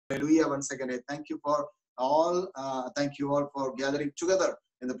Hallelujah. Once again, I thank you for all. Thank you all for gathering together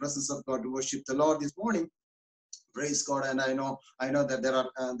in the presence of God to worship the Lord this morning. Praise God. And I know that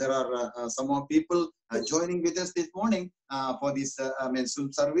there are some more people joining with us this morning for this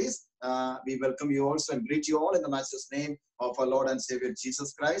Zoom service. We welcome you also and greet you all in the Master's name of our Lord and Savior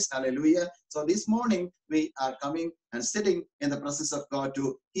Jesus Christ. Hallelujah. So this morning we are coming and sitting in the presence of God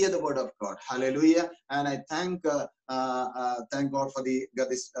to hear the word of God. Hallelujah. And I thank God for this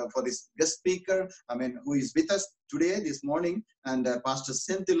guest speaker, who is with us today, this morning, and Pastor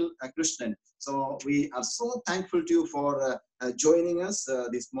Senthil Krishnan. So we are so thankful to you for joining us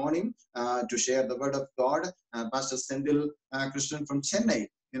this morning to share the word of God. Pastor Senthil Krishnan from Chennai.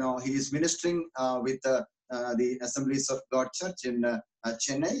 He is ministering with the Assemblies of God Church in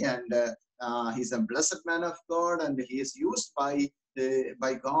Chennai, and he's a blessed man of God, and he is used by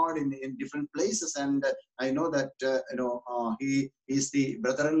God in different places. And I know that he is the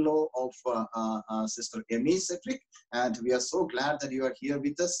brother-in-law of Sister Amy Cedric, and we are so glad that you are here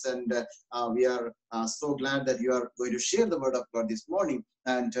with us, and we are so glad that you are going to share the word of God this morning.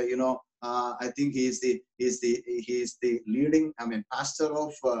 And I think he is the leading pastor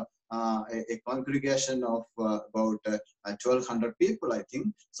of a congregation of about 1,200 people, I think.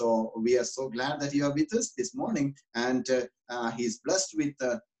 So we are so glad that you are with us this morning, and he's blessed with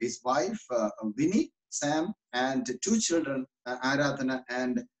his wife Winnie, Sam, and two children, Aradhana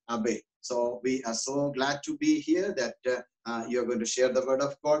and Abe. So we are so glad to be here that you are going to share the word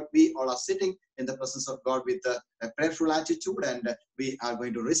of God. We all are sitting in the presence of God with a prayerful attitude, and we are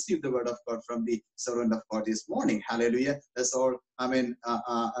going to receive the word of God from the servant of God this morning. Hallelujah. Let's all,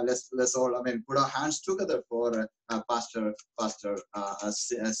 let's all, put our hands together for Pastor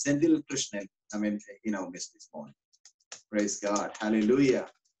Senthil Krishnan, in our midst this morning. Praise God. Hallelujah.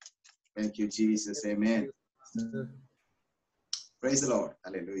 Thank you, Jesus. Amen. Praise the Lord.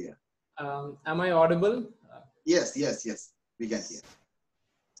 Hallelujah. Am I audible? Yes. We can hear.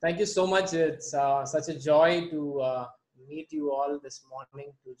 Thank you so much. It's such a joy to meet you all this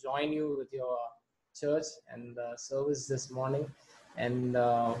morning, to join you with your church and service this morning. And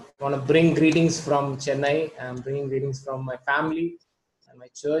I want to bring greetings from Chennai. I'm bringing greetings from my family and my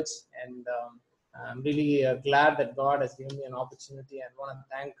church. And I'm really glad that God has given me an opportunity. And I want to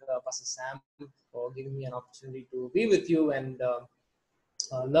thank Pastor Sam for giving me an opportunity to be with you and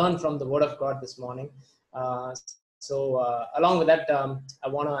learn from the Word of God this morning. So along with that, I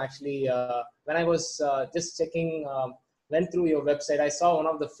want to actually, when I was just checking, went through your website, I saw one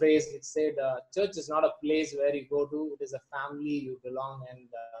of the phrase. It said, church is not a place where you go to, it is a family you belong. And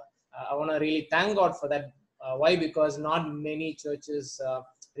I want to really thank God for that. Why? Because not many churches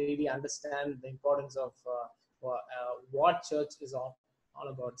really understand the importance of what church is all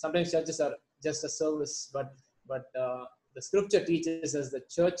about. Sometimes churches are just a service, but the scripture teaches us that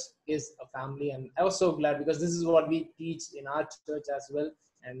church is a family. And I was so glad because this is what we teach in our church as well.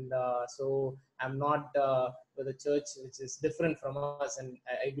 And so I'm not with a church which is different from us. And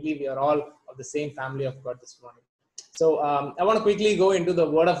I believe we are all of the same family of God this morning. So I want to quickly go into the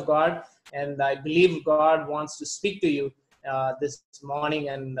Word of God. And I believe God wants to speak to you this morning.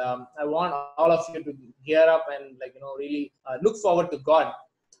 And I want all of you to gear up and really look forward to God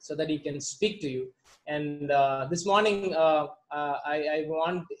so that He can speak to you. And this morning, I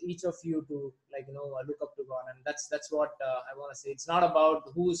want each of you to look up to God, and that's what I want to say. It's not about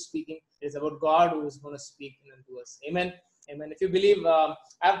who is speaking; it's about God who is going to speak into us. Amen. Amen. If you believe, I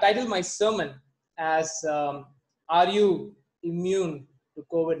have titled my sermon as "Are you immune to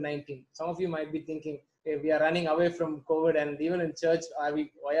COVID-19?" Some of you might be thinking, "Hey, we are running away from COVID, and even in church,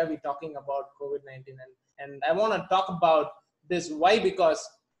 why are we talking about COVID-19?" And I want to talk about this. Why? Because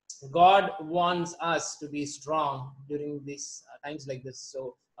God wants us to be strong during these times like this.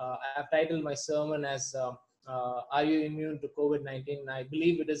 So I have titled my sermon as "Are you immune to COVID-19?" I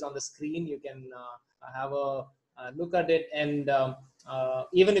believe it is on the screen. You can have a look at it. And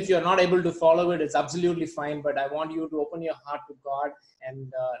even if you're not able to follow it, it's absolutely fine. But I want you to open your heart to God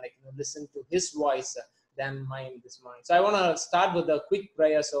and listen to His voice than mine this morning. So I want to start with a quick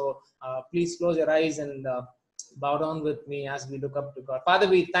prayer. So please close your eyes and bow down with me as we look up to God. Father,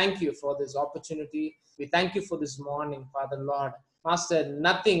 we thank you for this opportunity. We thank you for this morning, Father Lord. Master,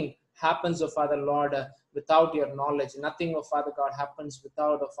 nothing happens, oh Father Lord, without your knowledge. Nothing, oh Father God, happens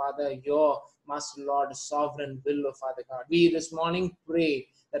without, oh Father, your Master Lord, sovereign will, oh Father God. We this morning pray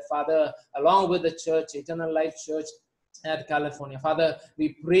that, Father, along with the church, Eternal Life Church at California, Father,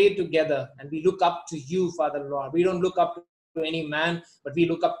 we pray together and we look up to you, Father Lord. We don't look up to any man, but we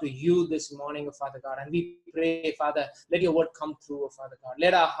look up to you this morning, oh Father God. And we pray, Father, let your word come through, oh Father God.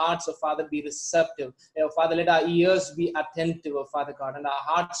 Let our hearts, oh Father, be receptive. Oh Father, let our ears be attentive, oh Father God, and our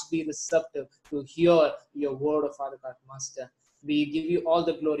hearts be receptive to hear your word, oh Father God, Master. We give you all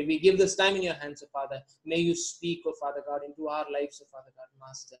the glory. We give this time in your hands, oh Father. May you speak, oh Father God, into our lives, oh Father God,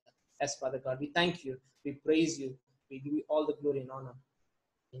 Master. Yes, Father God, we thank you. We praise you. We give you all the glory and honor.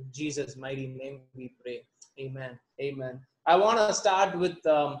 In Jesus' mighty name we pray. Amen. Amen. I want to start with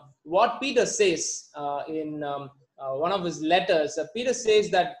what Peter says in one of his letters. Peter says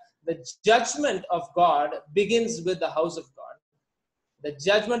that the judgment of God begins with the house of God. The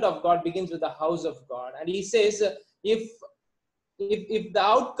judgment of God begins with the house of God. And he says, if the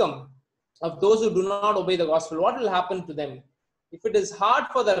outcome of those who do not obey the gospel, what will happen to them? If it is hard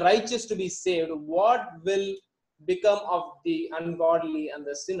for the righteous to be saved, what will become of the ungodly and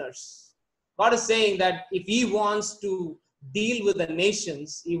the sinners? God is saying that if he wants to deal with the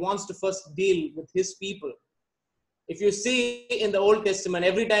nations, he wants to first deal with his people. If you see in the Old Testament,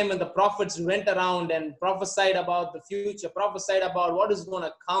 every time when the prophets went around and prophesied about the future, prophesied about what is going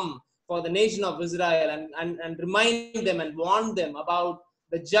to come for the nation of Israel, and remind them and warn them about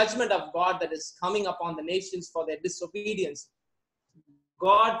the judgment of God that is coming upon the nations for their disobedience.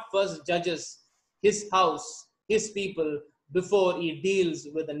 God first judges his house, his people, before he deals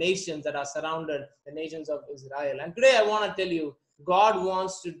with the nations that are surrounded, the nations of Israel. And today I want to tell you, God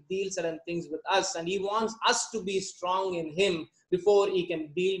wants to deal certain things with us, and he wants us to be strong in him before he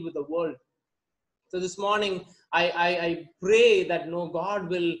can deal with the world. So this morning, I pray that God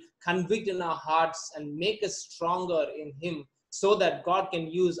will convict in our hearts and make us stronger in him, so that God can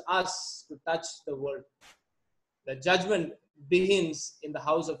use us to touch the world. The judgment begins in the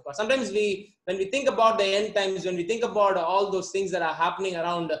house of God. Sometimes when we think about the end times, when we think about all those things that are happening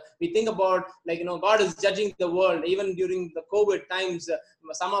around, we think about God is judging the world. Even during the COVID times,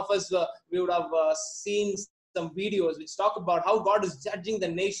 some of us, we would have seen some videos which talk about how God is judging the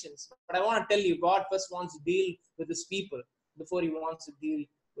nations. But I want to tell you, God first wants to deal with his people before he wants to deal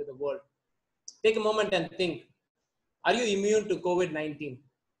with the world. Take a moment and think, are you immune to COVID-19?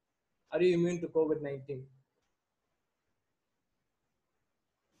 Are you immune to COVID-19?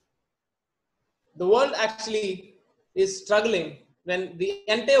 The world actually is struggling when the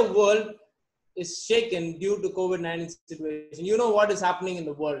entire world is shaken due to COVID-19 situation. You know what is happening in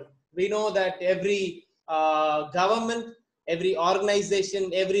the world. We know that every government, every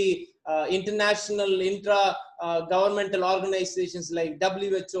organization, every international, governmental organizations like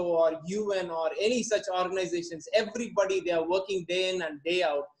WHO or UN or any such organizations, everybody, they are working day in and day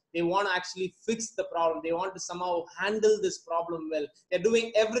out. They want to actually fix the problem. They want to somehow handle this problem well. They're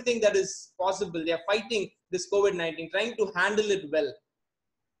doing everything that is possible. They're fighting this COVID-19, trying to handle it well.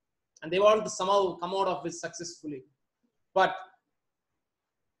 And they want to somehow come out of it successfully. But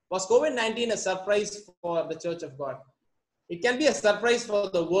was COVID-19 a surprise for the Church of God? It can be a surprise for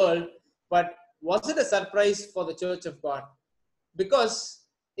the world, but was it a surprise for the Church of God? Because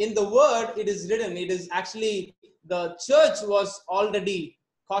in the word, it is written, it is actually, the church was already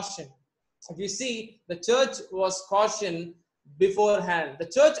cautioned. If you see, the church was cautioned beforehand. The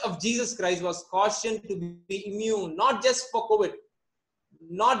church of Jesus Christ was cautioned to be immune, not just for COVID,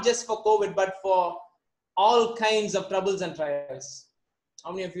 but for all kinds of troubles and trials.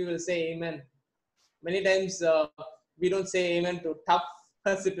 How many of you will say amen? Many times we don't say amen to tough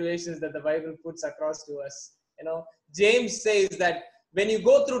situations that the Bible puts across to us. James says that when you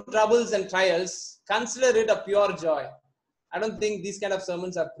go through troubles and trials, consider it a pure joy. I don't think these kind of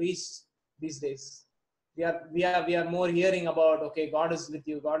sermons are preached these days. We are more hearing about, okay, God is with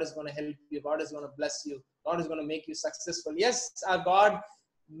you, God is going to help you, God is going to bless you, God is going to make you successful. Yes, our God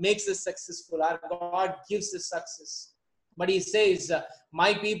makes us successful, our God gives us success. But he says,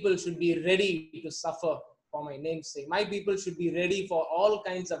 my people should be ready to suffer for my name's sake. My people should be ready for all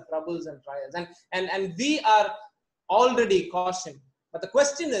kinds of troubles and trials. And we are already cautioned. But the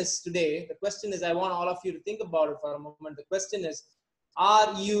question is, I want all of you to think about it for a moment. The question is,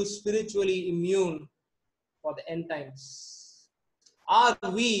 are you spiritually immune for the end times? Are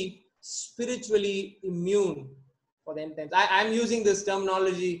we spiritually immune for the end times? I'm using this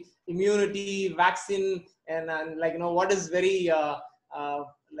terminology, immunity, vaccine, and what is very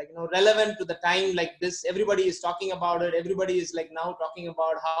relevant to the time like this. Everybody is talking about it. Everybody is now talking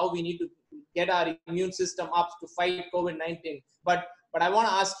about how we need to get our immune system up to fight COVID-19. But I want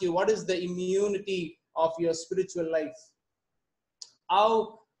to ask you, what is the immunity of your spiritual life?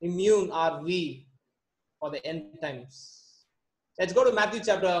 How immune are we for the end times? Let's go to Matthew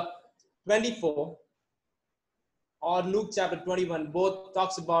chapter 24. or Luke chapter 21, both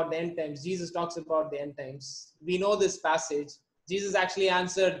talks about the end times. Jesus talks about the end times. We know this passage. Jesus actually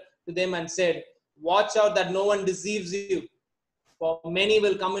answered to them and said, watch out that no one deceives you. For many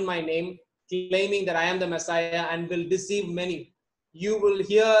will come in my name, claiming that I am the Messiah, and will deceive many. You will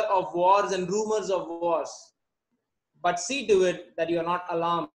hear of wars and rumors of wars. But see to it that you are not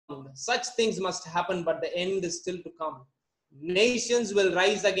alarmed. Such things must happen, but the end is still to come. Nations will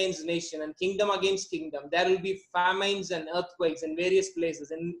rise against nation and kingdom against kingdom. There will be famines and earthquakes in various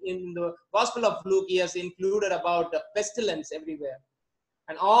places. In the Gospel of Luke, he has included about the pestilence everywhere.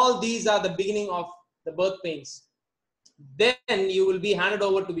 And all these are the beginning of the birth pains. Then you will be handed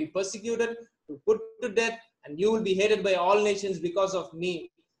over to be persecuted, to put to death, and you will be hated by all nations because of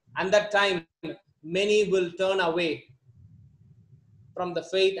me. And that time, many will turn away from the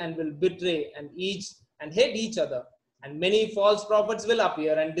faith and will betray and hate each other. And many false prophets will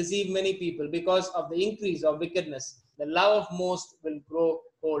appear and deceive many people because of the increase of wickedness. The love of most will grow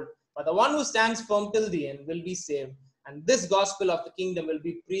cold. But the one who stands firm till the end will be saved. And this gospel of the kingdom will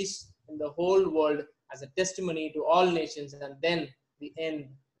be preached in the whole world as a testimony to all nations, and then the end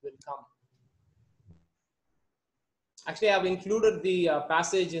will come. Actually, I've included the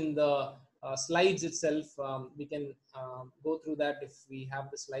passage in the slides itself. We can go through that if we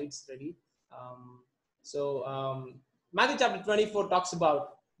have the slides ready. Matthew chapter 24 talks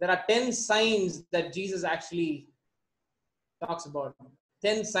about, there are 10 signs that Jesus actually talks about.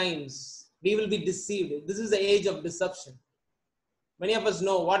 10 signs. We will be deceived. This is the age of deception. Many of us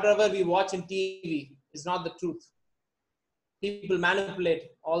know whatever we watch in TV is not the truth. People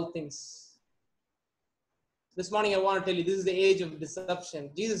manipulate all things. This morning I want to tell you, this is the age of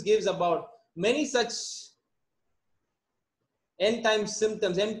deception. Jesus gives about many such end time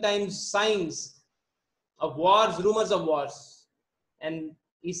symptoms, end time signs of wars, rumors of wars. And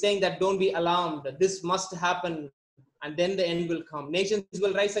he's saying that don't be alarmed. This must happen, and then the end will come. Nations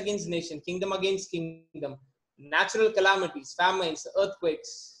will rise against nation, kingdom against kingdom. Natural calamities, famines,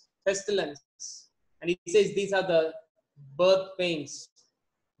 earthquakes, pestilence. And he says these are the birth pains.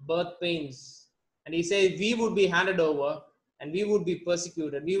 Birth pains. And he says we would be handed over and we would be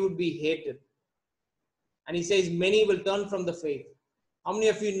persecuted. We would be hated. And he says many will turn from the faith. How many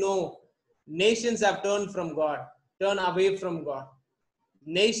of you know nations have turned from God, turned away from God?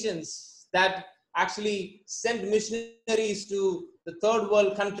 Nations that actually sent missionaries to the third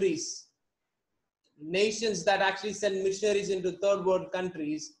world countries. Nations that actually sent missionaries into third world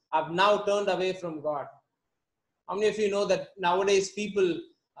countries have now turned away from God. How many of you know that nowadays people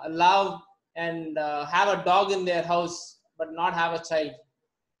love and have a dog in their house but not have a child?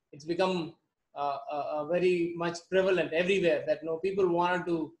 It's become very much prevalent everywhere that people wanted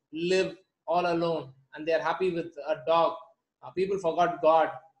to live all alone and they are happy with a dog. People forgot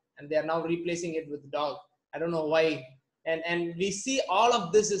God and they are now replacing it with dog. I don't know why. And we see all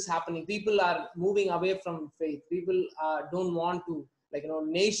of this is happening. People are moving away from faith. People don't want to,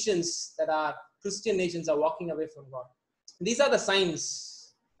 nations that are Christian nations are walking away from God. These are the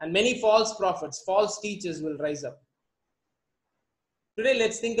signs. And many false prophets, false teachers will rise up. Today,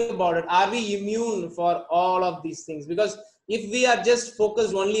 let's think about it. Are we immune for all of these things? Because if we are just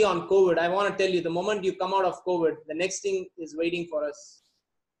focused only on COVID, I want to tell you, the moment you come out of COVID, the next thing is waiting for us.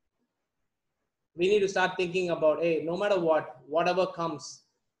 We need to start thinking about, hey, no matter what, whatever comes,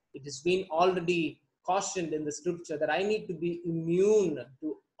 it has been already cautioned in the scripture that I need to be immune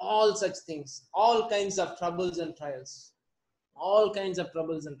to all such things, all kinds of troubles and trials, all kinds of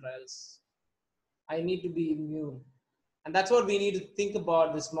troubles and trials. I need to be immune. And that's what we need to think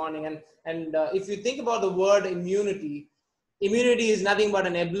about this morning. And if you think about the word immunity, immunity is nothing but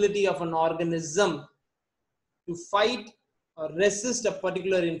an ability of an organism to fight or resist a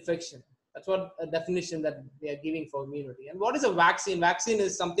particular infection. That's what a definition that they are giving for immunity. And what is a vaccine? Vaccine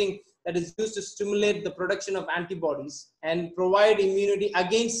is something that is used to stimulate the production of antibodies and provide immunity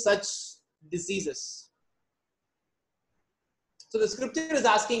against such diseases. So the scripture is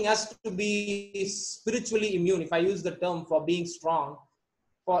asking us to be spiritually immune, if I use the term for being strong,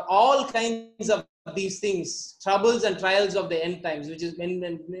 for all kinds of these things, troubles and trials of the end times, which is when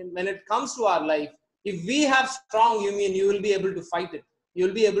it comes to our life, if we have strong immune, you will be able to fight it. You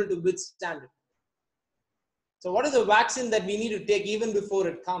will be able to withstand it. So what is the vaccine that we need to take even before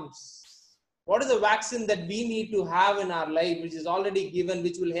it comes? What is the vaccine that we need to have in our life, which is already given,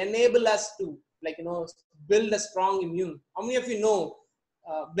 which will enable us to, build a strong immune? How many of you know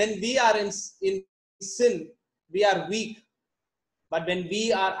when we are in sin, we are weak. But when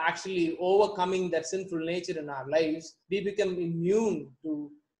we are actually overcoming that sinful nature in our lives, we become immune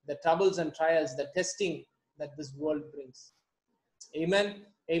to the troubles and trials, the testing that this world brings. Amen.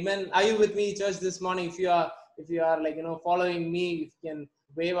 Amen. Are you with me, church, this morning? If you are like, following me, if you can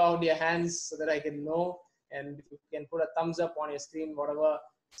wave out your hands so that I can know, and if you can put a thumbs up on your screen, whatever.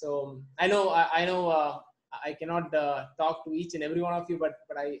 So I know I cannot talk to each and every one of you, but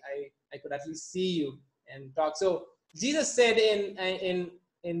I could at least see you and talk. So Jesus said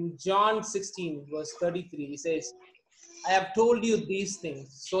in John 16 verse 33, he says, I have told you these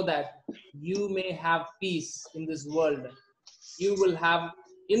things so that you may have peace in this world.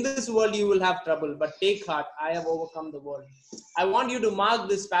 In this world you will have trouble, but take heart, I have overcome the world. I want you to mark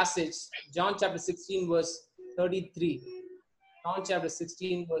this passage, John chapter 16 verse 33. John chapter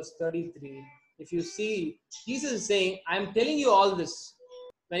 16 verse 33. If you see, Jesus is saying, I'm telling you all this.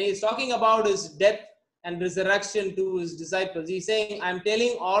 When he's talking about his death and resurrection to his disciples, he's saying, I'm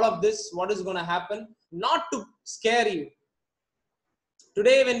telling all of this, what is going to happen, not to scare you.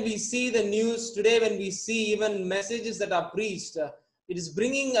 Today, when we see the news, today, when we see even messages that are preached, it is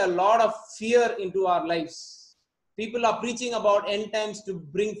bringing a lot of fear into our lives. People are preaching about end times to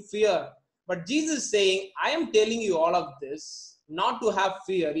bring fear. But Jesus is saying, I am telling you all of this, not to have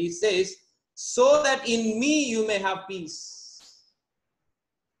fear. He says, so that in me you may have peace.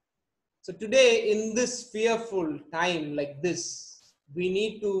 So today, in this fearful time like this, we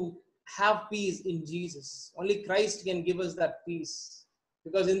need to have peace in Jesus. Only Christ can give us that peace.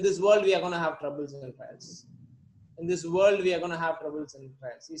 Because in this world, we are going to have troubles and trials. In this world, we are going to have troubles and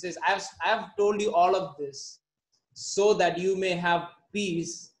trials. He says, I have told you all of this so that you may have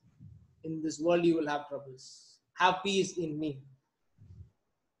peace. In this world, you will have troubles. Have peace in me.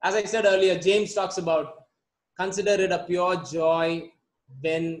 As I said earlier, James talks about consider it a pure joy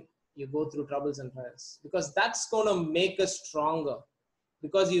when you go through troubles and trials. Because that's going to make us stronger.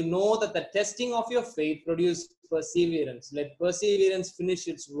 Because you know that the testing of your faith produces perseverance. Let perseverance finish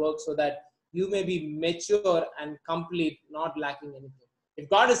its work so that you may be mature and complete, not lacking anything. If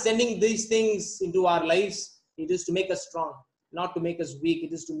God is sending these things into our lives, it is to make us strong, not to make us weak.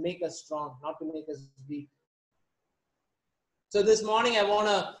 It is to make us strong, not to make us weak. So this morning, I want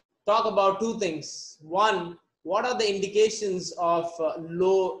to talk about two things. One, what are the indications of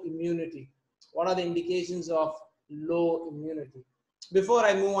low immunity? What are the indications of low immunity? Before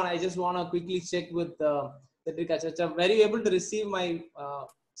I move on, I just want to quickly check with Cedric Achacha. Were you able to receive my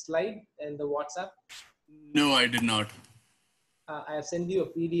slide in the WhatsApp? No, I did not. I have sent you a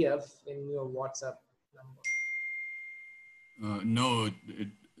PDF in your WhatsApp number. No,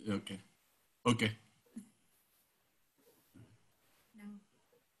 okay. Okay.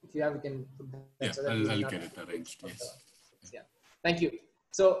 If you have, you can put that. Yeah, So that I'll get it arranged. Yes. Yeah. Thank you.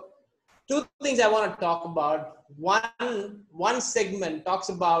 So, two things I want to talk about. One segment talks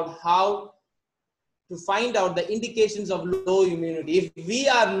about how to find out the indications of low immunity. If we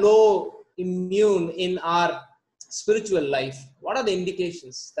are low immune in our spiritual life, what are the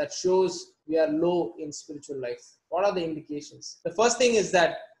indications that shows we are low in spiritual life? What are the indications? The first thing is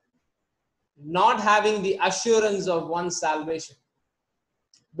that not having the assurance of one's salvation.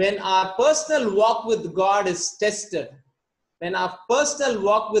 When our personal walk with God is tested, when our personal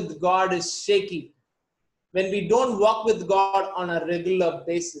walk with God is shaky, when we don't walk with God on a regular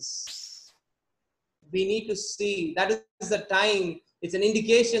basis, we need to see that is the time. It's an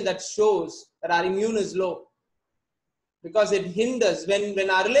indication that shows that our immune is low, because it hinders. When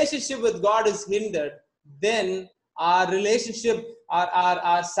our relationship with God is hindered, then our relationship,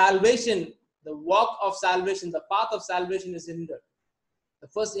 our salvation, the walk of salvation, the path of salvation is hindered. The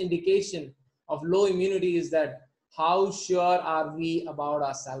first indication of low immunity is that how sure are we about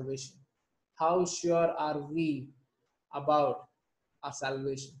our salvation? How sure are we about our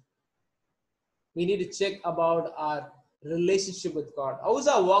salvation? We need to check about our relationship with God. How is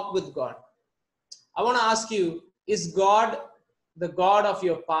our walk with God? I want to ask you, is God the God of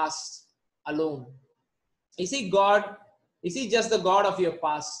your past alone? Is he just the God of your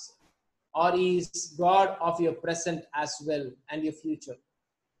past? Or is God of your present as well and your future?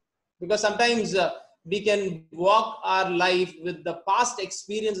 Because sometimes we can walk our life with the past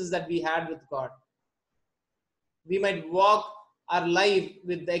experiences that we had with God. We might walk our life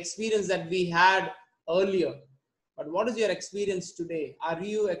with the experience that we had earlier. But what is your experience today? Are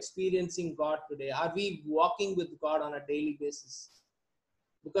you experiencing God today? Are we walking with God on a daily basis?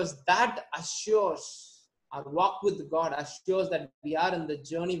 Because that assures, our walk with God assures that we are in the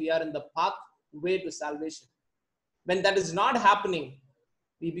journey, we are in the pathway to salvation. When that is not happening,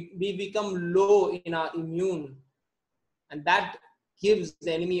 we become low in our immune, and that gives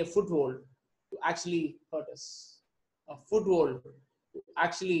the enemy a foothold to actually hurt us, a foothold to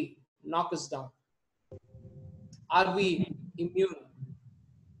actually knock us down. Are we immune?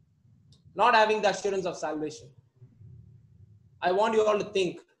 Not having the assurance of salvation. I want you all to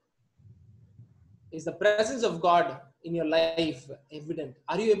think, Is the presence of God in your life evident?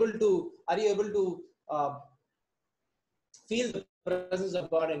 Are you able to feel the presence of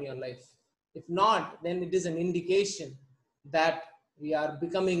God in your life? If not, then it is an indication that we are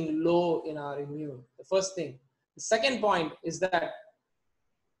becoming low in our immune. The first thing. The second point is that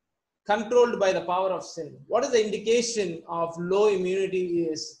controlled by the power of sin. What is the indication of low immunity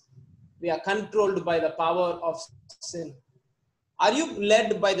is we are controlled by the power of sin. Are you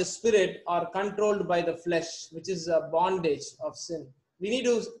led by the Spirit or controlled by the flesh, which is a bondage of sin? We need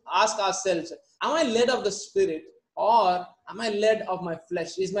to ask ourselves, am I led of the Spirit or am I led of my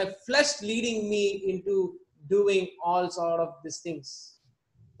flesh? Is my flesh leading me into doing all sort of these things?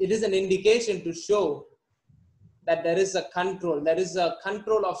 It is an indication to show that there is a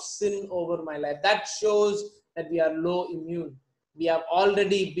control of sin over my life. That shows that we are low immune. We have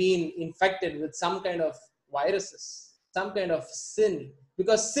already been infected with some kind of viruses, some kind of sin,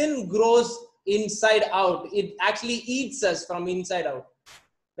 because sin grows inside out. It actually eats us from inside out.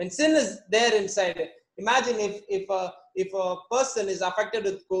 When sin is there inside, imagine if a person is affected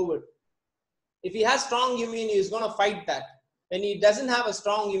with COVID, if he has strong immune, he is going to fight that. When he doesn't have a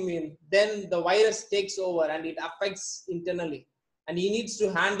strong immune, then the virus takes over and it affects internally. And he needs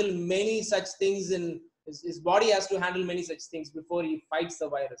to handle many such things in his body has to handle many such things before he fights the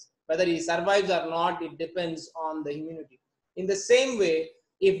virus. Whether he survives or not, it depends on the immunity. In the same way,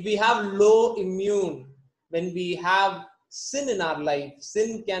 if we have low immune, when we have sin in our life,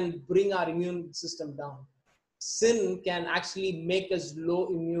 sin can bring our immune system down. Sin can actually make us low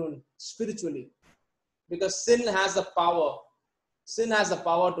immune spiritually, because sin has the power. Sin has the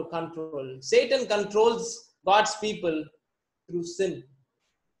power to control. Satan controls God's people through sin.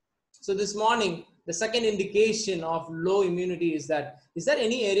 So this morning, the second indication of low immunity is that, is there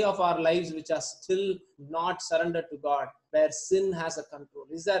any area of our lives which are still not surrendered to God, where sin has a control?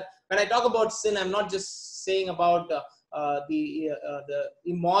 Is that, when I talk about sin, I'm not just saying about the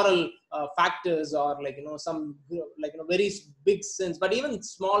immoral factors or some very big sins, but even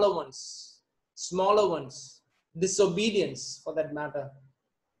smaller ones, disobedience for that matter.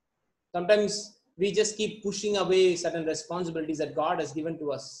 Sometimes we just keep pushing away certain responsibilities that God has given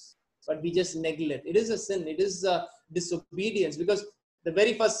to us, but we just neglect. It is a sin. It is a disobedience, because the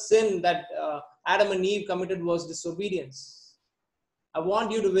very first sin that Adam and Eve committed was disobedience. I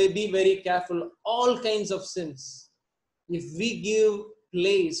want you to be very careful. All kinds of sins, if we give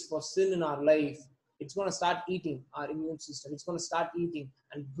place for sin in our life, it's going to start eating our immune system. It's going to start eating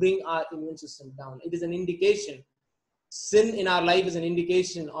and bring our immune system down. It is an indication. Sin in our life is an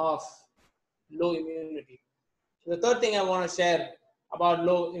indication of low immunity. The third thing I want to share about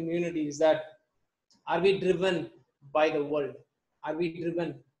low immunity is that, are we driven by the world? Are we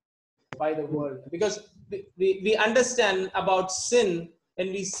driven by the world? Because we understand about sin, and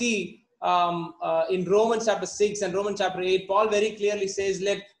we see in Romans chapter 6 and Romans chapter 8, Paul very clearly says,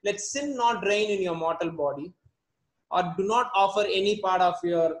 let sin not reign in your mortal body, or do not offer any part of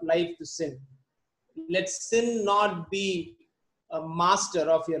your life to sin. Let sin not be a master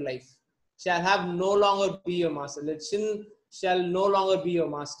of your life. Shall have no longer be your master. Let sin shall no longer be your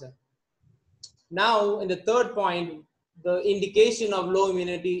master. Now, in the third point, the indication of low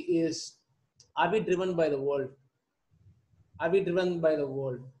immunity is, are we driven by the world? Are we driven by the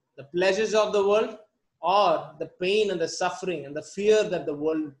world? The pleasures of the world, or the pain and the suffering and the fear that the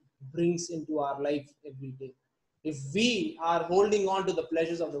world brings into our life every day? If we are holding on to the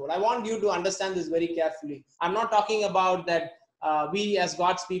pleasures of the world, I want you to understand this very carefully. I'm not talking about that we as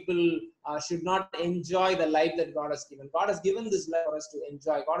God's people should not enjoy the life that God has given. God has given this life for us to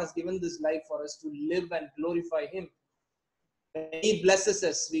enjoy. God has given this life for us to live and glorify Him. When He blesses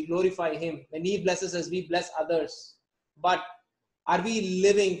us, we glorify Him. When He blesses us, we bless others. But are we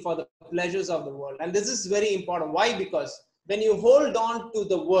living for the pleasures of the world? And this is very important. Why? Because when you hold on to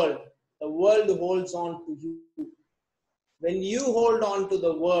the world holds on to you. When you hold on to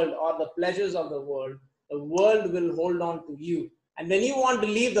the world or the pleasures of the world will hold on to you. And when you want to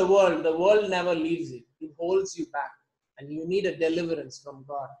leave the world never leaves you. It holds you back. And you need a deliverance from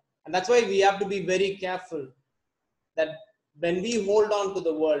God. And that's why we have to be very careful that when we hold on to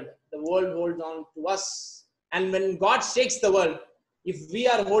the world holds on to us. And when God shakes the world, if we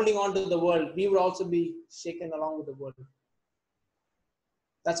are holding on to the world, we will also be shaken along with the world.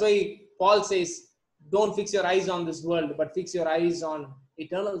 That's why Paul says, don't fix your eyes on this world, but fix your eyes on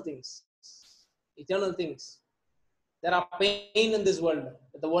eternal things. Eternal things. There are pain in this world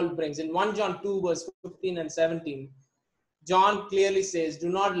that the world brings. In 1 John 2 verse 15 and 17, John clearly says, do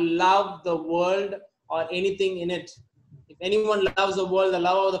not love the world or anything in it. If anyone loves the world, the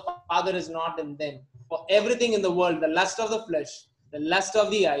love of the Father is not in them. For everything in the world, the lust of the flesh, the lust of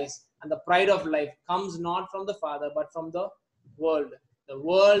the eyes, and the pride of life comes not from the Father, but from the world. The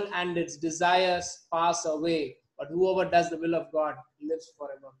world and its desires pass away, but whoever does the will of God lives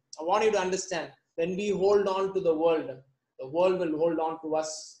forever. I want you to understand, when we hold on to the world will hold on to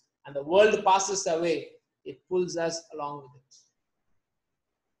us, and the world passes away, it pulls us along with it.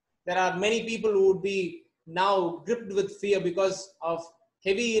 There are many people who would be now gripped with fear because of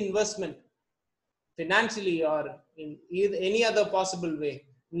heavy investment, financially or in any other possible way.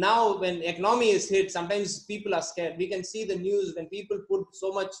 Now, when economy is hit, sometimes people are scared. We can see the news when people put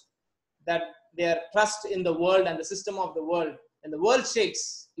so much that their trust in the world and the system of the world. And the world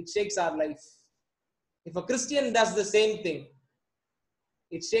shakes, it shakes our life. If a Christian does the same thing,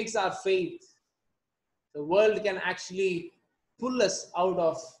 it shakes our faith. The world can actually pull us out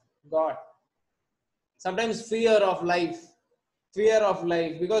of God. Sometimes fear of life,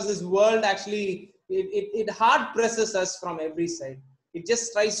 because this world actually, it hard presses us from every side. It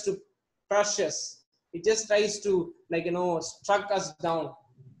just tries to crush us. It just tries to, struck us down.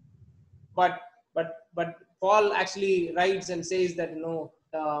 But Paul actually writes and says that,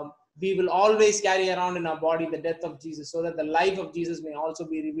 we will always carry around in our body the death of Jesus, so that the life of Jesus may also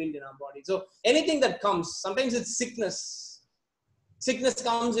be revealed in our body. So anything that comes, sometimes it's sickness. Sickness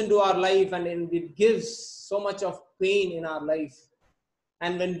comes into our life and it gives so much of pain in our life.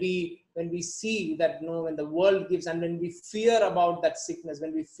 And when we see that, when the world gives, and when we fear about that sickness,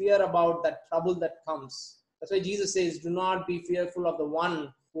 when we fear about that trouble that comes, that's why Jesus says, do not be fearful of the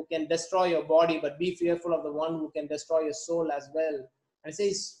one who can destroy your body, but be fearful of the one who can destroy your soul as well. And it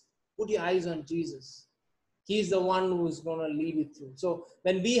says, put your eyes on Jesus. He's the one who's going to lead you through. So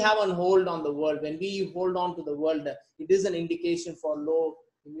when we have a hold on the world, when we hold on to the world, it is an indication for low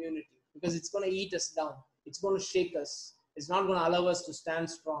immunity, because it's going to eat us down. It's going to shake us. It's not going to allow us to stand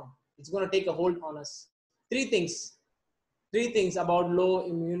strong. It's going to take a hold on us. Three things about low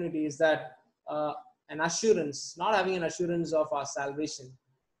immunity is that an assurance, not having an assurance of our salvation,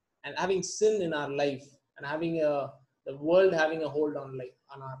 and having sin in our life, and having the world having a hold on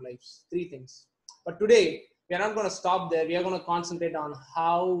our lives. Three things. But today, we are not going to stop there. We are going to concentrate on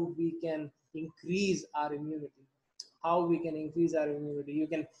how we can increase our immunity. How we can increase our immunity. You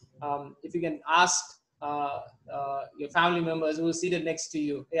can, if you can ask your family members who are seated next to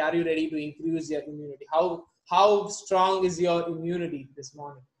you, hey, are you ready to increase your immunity? How strong is your immunity this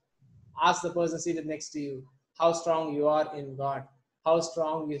morning? Ask the person seated next to you how strong you are in God. How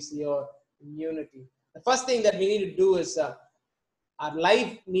strong is your immunity? The first thing that we need to do is our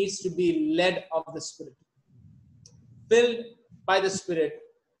life needs to be led of the Spirit, filled by the Spirit,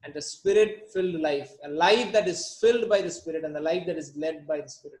 and a Spirit-filled life. A life that is filled by the Spirit and a life that is led by the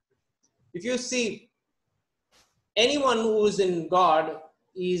Spirit. If you see, anyone who is in God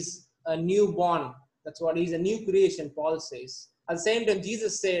is a newborn. That's what he's a new creation, Paul says. At the same time,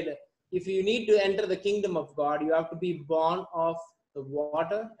 Jesus said, if you need to enter the kingdom of God, you have to be born of the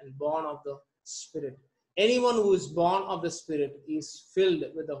water and born of the Spirit. Anyone who is born of the Spirit is filled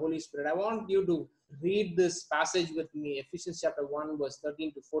with the Holy Spirit. I want you to read this passage with me, Ephesians chapter 1, verse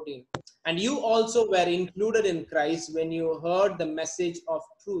 13 to 14. And you also were included in Christ when you heard the message of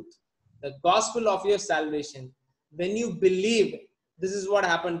truth, the gospel of your salvation. When you believed, this is what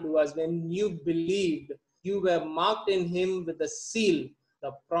happened to us. When you believed, you were marked in him with the seal,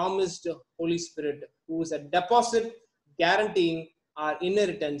 the promised Holy Spirit, who is a deposit guaranteeing our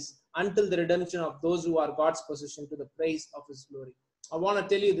inheritance until the redemption of those who are God's possession, to the praise of his glory. I want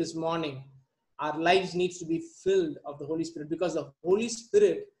to tell you this morning, our lives needs to be filled of the Holy Spirit, because the Holy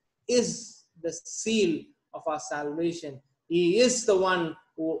Spirit is the seal of our salvation. He is the one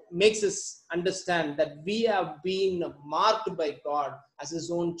who makes us understand that we have been marked by God as his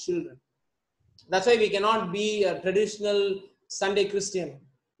own children. That's why we cannot be a traditional Sunday Christian.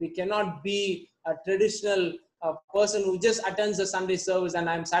 We cannot be a traditional person who just attends a Sunday service and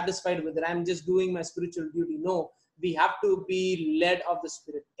I'm satisfied with it. I'm just doing my spiritual duty. No, we have to be led of the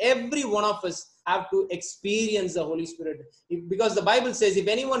Spirit. Every one of us have to experience the Holy Spirit. Because the Bible says, if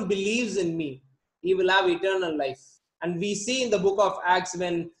anyone believes in me, he will have eternal life. And we see in the book of Acts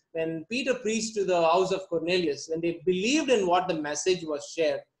when Peter preached to the house of Cornelius, when they believed in what the message was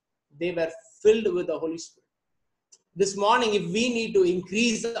shared, they were filled with the Holy Spirit. This morning, if we need to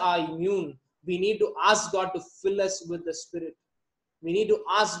increase our immune, we need to ask God to fill us with the Spirit. We need to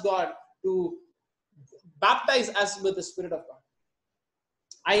ask God to baptize us with the Spirit of God.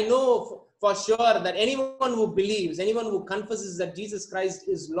 I know for sure that anyone who believes, anyone who confesses that Jesus Christ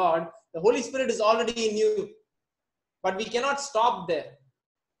is Lord, the Holy Spirit is already in you. But we cannot stop there.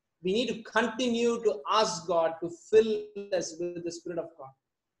 We need to continue to ask God to fill us with the Spirit of God.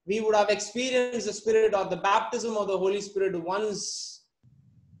 We would have experienced the Spirit or the baptism of the Holy Spirit once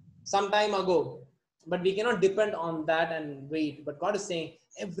some time ago, but we cannot depend on that and wait. But God is saying,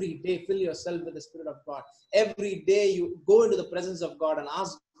 every day fill yourself with the Spirit of God. Every day you go into the presence of God and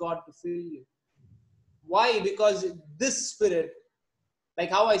ask God to fill you. Why? Because this Spirit, like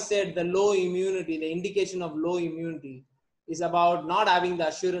how I said, the low immunity, the indication of low immunity is about not having the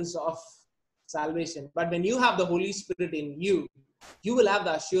assurance of salvation. But when you have the Holy Spirit in you, you will have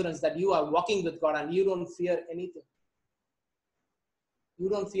the assurance that you are walking with God and you don't fear anything. You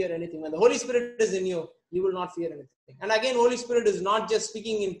don't fear anything. When the Holy Spirit is in you, you will not fear anything. And again, Holy Spirit is not just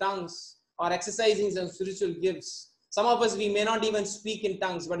speaking in tongues or exercising some spiritual gifts. Some of us, we may not even speak in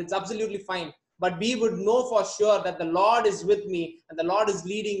tongues, but it's absolutely fine. But we would know for sure that the Lord is with me and the Lord is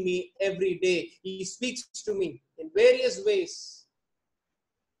leading me every day. He speaks to me in various ways.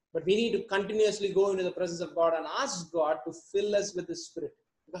 But we need to continuously go into the presence of God and ask God to fill us with the Spirit,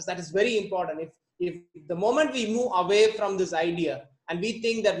 because that is very important. If the moment we move away from this idea and we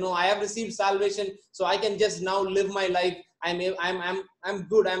think that, no, I have received salvation, so I can just now live my life. I'm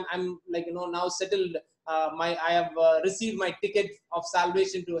good. I'm like, now settled. I have received my ticket of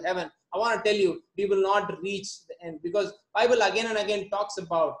salvation to heaven. I want to tell you, we will not reach the end, because Bible again and again talks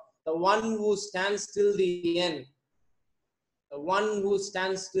about the one who stands till the end. The one who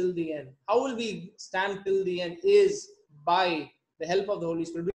stands till the end. How will we stand till the end? Is by the help of the Holy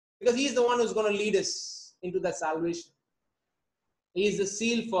Spirit, because He is the one who's going to lead us into that salvation. He is the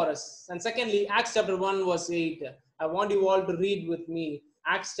seal for us. And secondly, Acts chapter 1 verse 8. I want you all to read with me.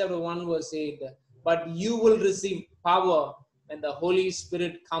 Acts chapter 1 verse 8. But you will receive power when the Holy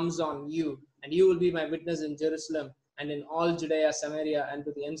Spirit comes on you, and you will be my witness in Jerusalem and in all Judea, Samaria, and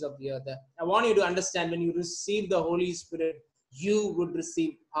to the ends of the earth. I want you to understand, when you receive the Holy Spirit, you would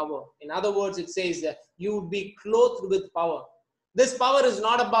receive power. In other words, it says that you would be clothed with power. This power is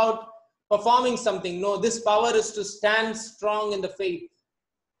not about performing something. No, this power is to stand strong in the faith.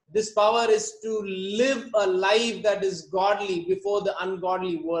 This power is to live a life that is godly before the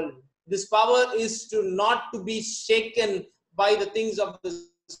ungodly world. This power is to not to be shaken by the things of this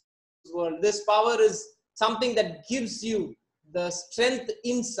world. This power is something that gives you the strength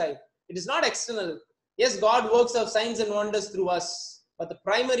inside. It is not external. Yes, God works of signs and wonders through us, but the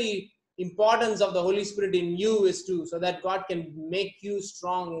primary importance of the Holy Spirit in you is so that God can make you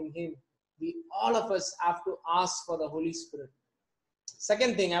strong in Him. All of us have to ask for the Holy Spirit.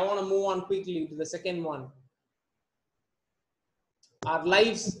 Second thing, I want to move on quickly to the second one. Our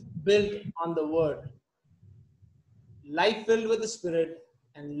lives built on the Word. Life filled with the Spirit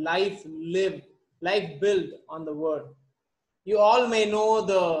and life built on the Word. You all may know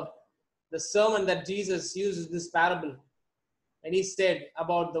the sermon that Jesus uses, this parable. And He said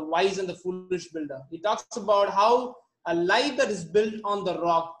about the wise and the foolish builder. He talks about how a life that is built on the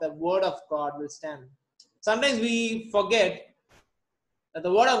rock, the Word of God, will stand. Sometimes we forget that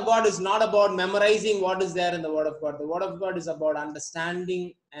the Word of God is not about memorizing what is there in the Word of God. The Word of God is about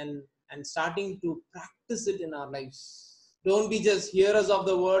understanding and starting to practice it in our lives. Don't be just hearers of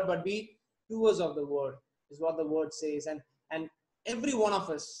the Word, but be doers of the Word, is what the Word says. And every one of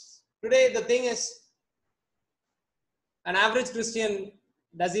us. Today, the thing is, an average Christian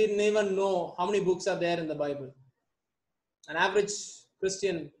doesn't even know how many books are there in the Bible. An average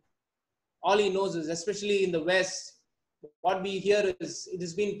Christian, all he knows is, especially in the West, what we hear is it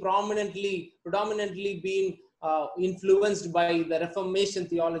has been predominantly been influenced by the Reformation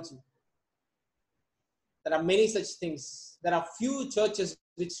theology. There are many such things. There are few churches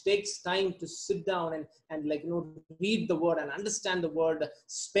which takes time to sit down and read the Word and understand the Word,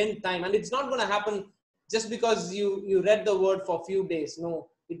 spend time. And it's not going to happen just because you read the Word for a few days.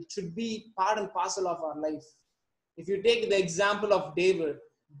 No, it should be part and parcel of our life. If you take the example of David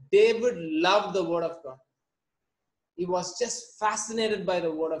loved the Word of God. He was just fascinated by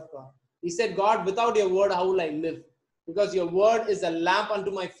the Word of God. He said, God, without your Word, how will I live? Because your Word is a lamp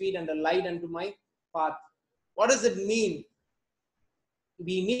unto my feet and a light unto my path. What does it mean?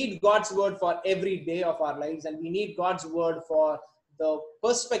 We need God's Word for every day of our lives, and we need God's Word for the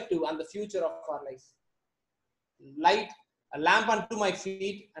perspective and the future of our life. Light, a lamp unto my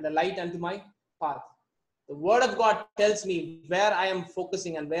feet and a light unto my path. The Word of God tells me where I am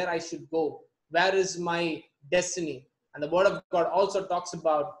focusing and where I should go. Where is my destiny? And the Word of God also talks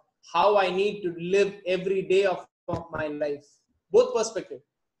about how I need to live every day of my life. Both perspectives.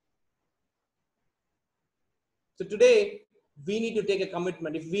 So today, we need to take a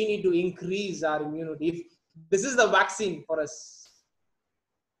commitment. If we need to increase our immunity, if this is the vaccine for us.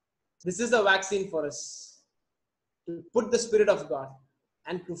 This is the vaccine for us. To put the Spirit of God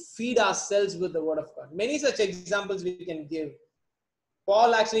and to feed ourselves with the Word of God. Many such examples we can give.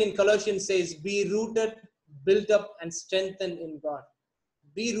 Paul actually in Colossians says, be rooted, built up, and strengthened in God.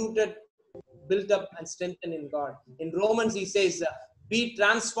 Be rooted, built up, and strengthened in God. In Romans, he says, be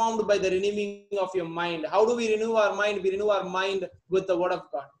transformed by the renewing of your mind. How do we renew our mind? We renew our mind with the word of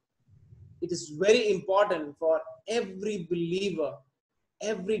God. It is very important for every believer,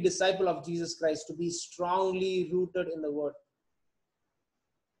 every disciple of Jesus Christ to be strongly rooted in the word.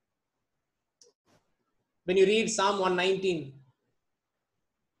 When you read Psalm 119,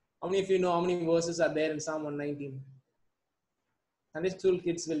 how many of you know how many verses are there in Psalm 119? Sunday school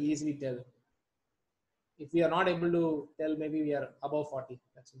kids will easily tell. If we are not able to tell, maybe we are above 40.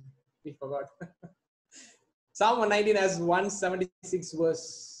 That's it. We forgot. Psalm 119 has 176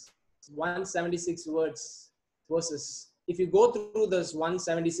 verses. 176 verses. If you go through this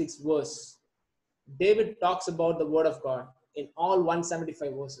 176 verse, David talks about the word of God in all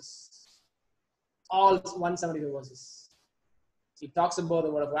 175 verses. All 175 verses. He talks about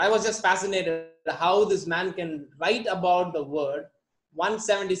the word of God. I was just fascinated how this man can write about the word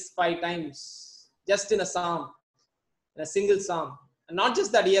 175 times just in a psalm, in a single psalm. And not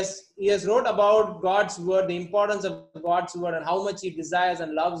just that, he has wrote about God's word, the importance of God's word, and how much he desires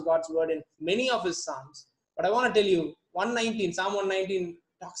and loves God's word in many of his psalms. But I want to tell you, Psalm 119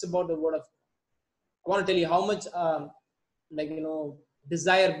 talks about the word of God. I want to tell you how much,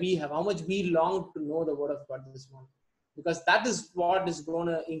 desire we have, how much we long to know the word of God this morning. Because that is what is going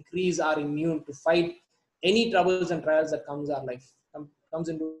to increase our immune to fight any troubles and trials that comes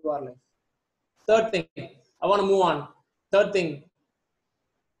into our life. Third thing, I want to move on. Third thing,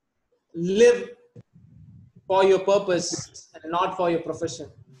 live for your purpose and not for your profession.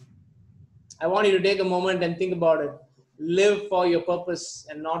 I want you to take a moment and think about it. Live for your purpose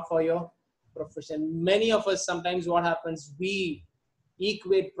and not for your profession. Many of us, sometimes what happens, we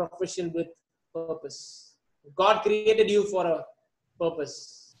equate profession with purpose. God created you for a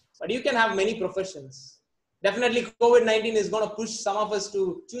purpose, but you can have many professions. Definitely COVID-19 is going to push some of us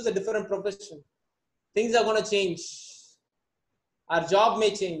to choose a different profession. Things are going to change. Our job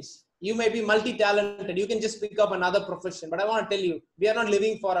may change. You may be multi-talented. You can just pick up another profession. But I want to tell you, we are not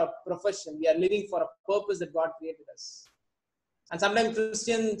living for a profession. We are living for a purpose that God created us. And sometimes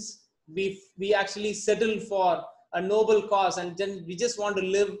Christians, we actually settle for a noble cause, and then we just want to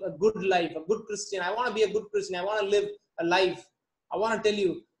live a good life, a good Christian. I want to be a good Christian. I want to live a life. I want to tell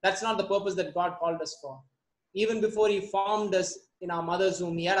you, that's not the purpose that God called us for. Even before he formed us in our mother's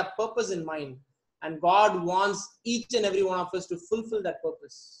womb, he had a purpose in mind. And God wants each and every one of us to fulfill that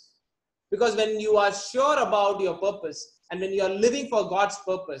purpose. Because when you are sure about your purpose, and when you are living for God's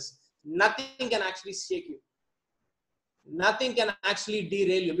purpose, nothing can actually shake you. Nothing can actually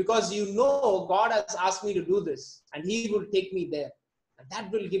derail you, because you know God has asked me to do this and he will take me there. And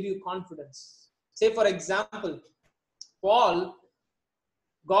that will give you confidence. Say, for example, Paul,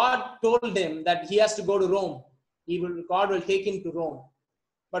 God told him that he has to go to Rome. God will take him to Rome.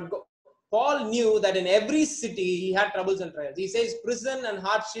 But Paul knew that in every city he had troubles and trials. He says, prison and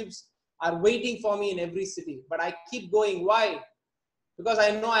hardships are waiting for me in every city. But I keep going. Why? Because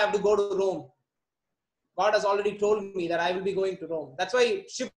I know I have to go to Rome. God has already told me that I will be going to Rome. That's why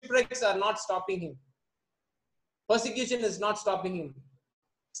shipwrecks are not stopping him. Persecution is not stopping him.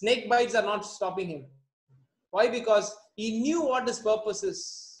 Snake bites are not stopping him. Why? Because he knew what his purpose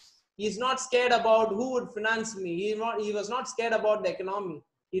is. He is not scared about who would finance me. He was not scared about the economy.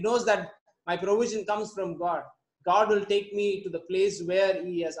 He knows that my provision comes from God. God will take me to the place where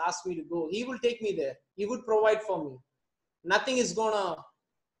he has asked me to go. He will take me there. He would provide for me. Nothing is going to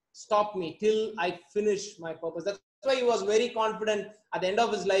stop me till I finish my purpose. That's why he was very confident. At the end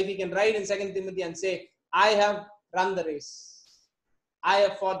of his life, he can write in 2 Timothy and say, I have run the race. I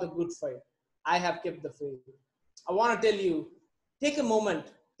have fought the good fight. I have kept the faith. I want to tell you, take a moment,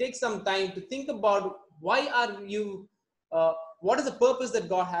 take some time to think about why are you, what is the purpose that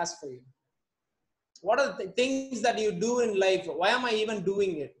God has for you? What are the things that you do in life? Why am I even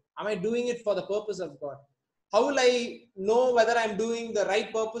doing it? Am I doing it for the purpose of God? How will I know whether I'm doing the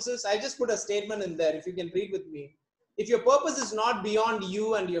right purposes? I just put a statement in there, if you can read with me. If your purpose is not beyond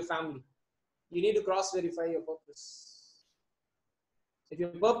you and your family, you need to cross-verify your purpose. If your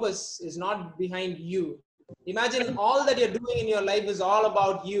purpose is not behind you, imagine all that you're doing in your life is all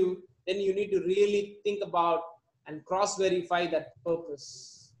about you, then you need to really think about and cross-verify that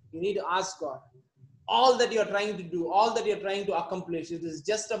purpose. You need to ask God, all that you're trying to do, all that you're trying to accomplish, it is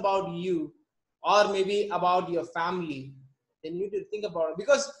just about you, or maybe about your family, then you need to think about it.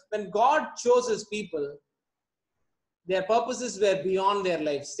 Because when God chose his people, their purposes were beyond their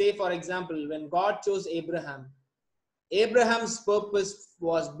lives. Say, for example, when God chose Abraham, Abraham's purpose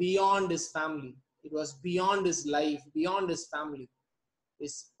was beyond his family. It was beyond his life, beyond his family.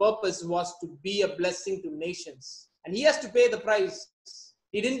 His purpose was to be a blessing to nations. And he has to pay the price.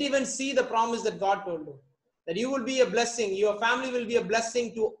 He didn't even see the promise that God told him. That you will be a blessing. Your family will be a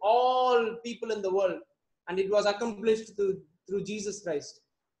blessing to all people in the world. And it was accomplished through Jesus Christ.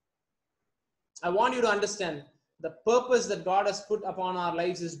 I want you to understand the purpose that God has put upon our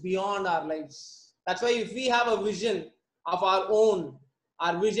lives is beyond our lives. That's why if we have a vision of our own,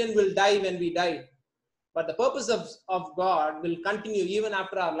 our vision will die when we die. But the purpose of God will continue even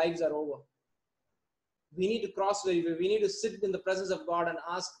after our lives are over. We need to cross-verify. We need to sit in the presence of God and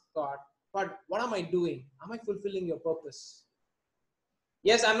ask God, God, what am I doing? Am I fulfilling your purpose?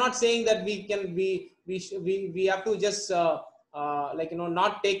 Yes, I'm not saying that we have to just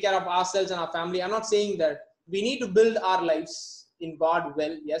not take care of ourselves and our family. I'm not saying that. We need to build our lives in God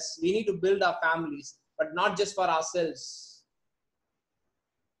well. Yes, we need to build our families, but not just for ourselves,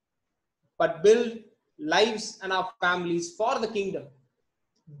 but build lives and our families for the kingdom.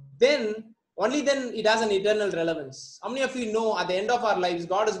 Only then it has an eternal relevance. How many of you know at the end of our lives,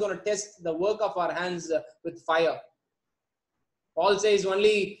 God is going to test the work of our hands with fire? Paul says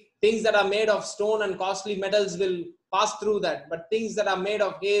only things that are made of stone and costly metals will pass through that. But things that are made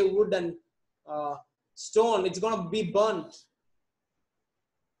of hay, wood, and stone, it's going to be burnt.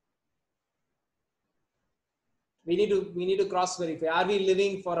 We need to cross-verify. Are we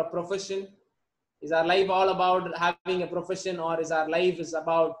living for a profession? Is our life all about having a profession, or is our life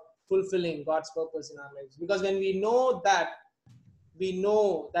about fulfilling God's purpose in our lives? Because when we know that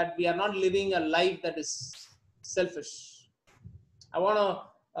we are not living a life that is selfish. I want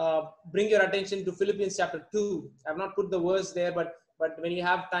to bring your attention to Philippians chapter 2. I've not put the verse there, but when you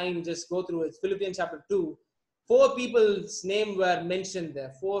have time, just go through it. Philippians chapter 2. 4 people's names were mentioned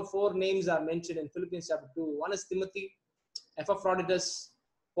there. Four names are mentioned in Philippians chapter 2. One is Timothy, Epaphroditus,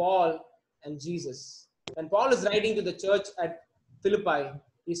 Paul, and Jesus. When Paul is writing to the church at Philippi,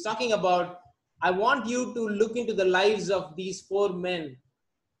 he's talking about, I want you to look into the lives of these 4 men,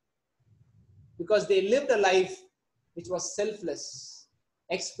 because they lived a life which was selfless,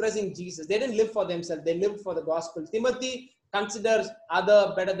 expressing Jesus. They didn't live for themselves. They lived for the gospel. Timothy considers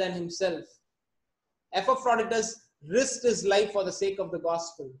other better than himself. Epaphroditus risked his life for the sake of the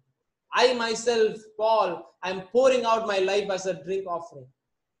gospel. I myself, Paul, I'm pouring out my life as a drink offering.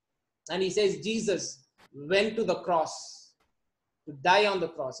 And he says Jesus went to the cross to die on the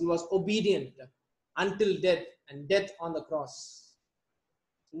cross. He was obedient until death, and death on the cross.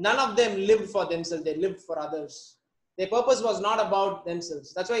 None of them lived for themselves. They lived for others. Their purpose was not about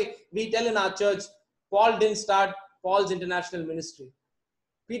themselves. That's why we tell in our church, Paul didn't start Paul's international ministry.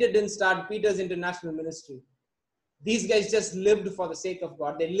 Peter didn't start Peter's international ministry. These guys just lived for the sake of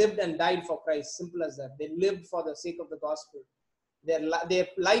God. They lived and died for Christ. Simple as that. They lived for the sake of the gospel. Their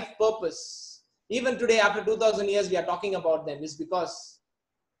life purpose, even today after 2000 years we are talking about them, is because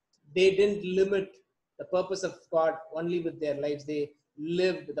they didn't limit the purpose of God only with their lives. They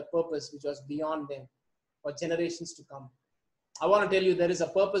lived the purpose which was beyond them for generations to come. I want to tell you, there is a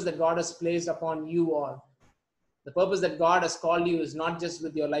purpose that God has placed upon you all. The purpose that God has called you is not just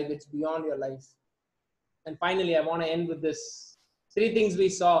with your life, it's beyond your life. And finally, I want to end with this. 3 things we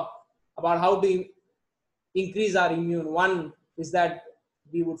saw about how to increase our immune. One is that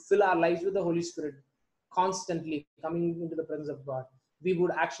we would fill our lives with the Holy Spirit, constantly coming into the presence of God. We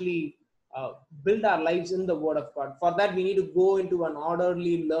would actually build our lives in the Word of God. For that, we need to go into an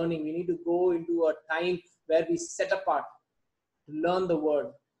orderly learning. We need to go into a time where we set apart to learn the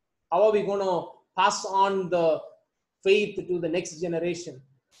Word. How are we going to pass on the faith to the next generation?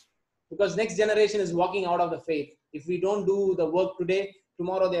 Because next generation is walking out of the faith. If we don't do the work today,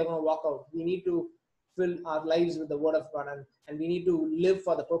 tomorrow they are going to walk out. We need to fill our lives with the Word of God, and we need to live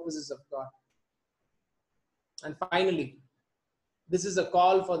for the purposes of God. And finally, this is a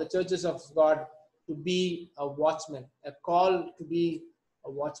call for the churches of God to be a watchman. A call to be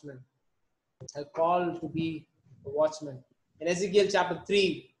a watchman. A call to be a watchman. In Ezekiel chapter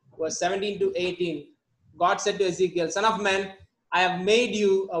 3, verse 17 to 18, God said to Ezekiel, Son of man, I have made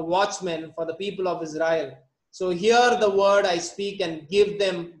you a watchman for the people of Israel. So hear the word I speak and give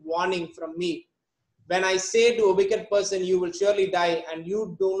them warning from me. When I say to a wicked person, you will surely die, and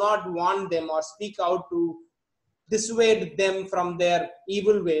you do not warn them or speak out to dissuade them from their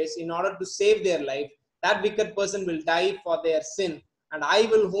evil ways in order to save their life, that wicked person will die for their sin, and I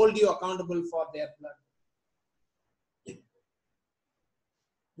will hold you accountable for their blood.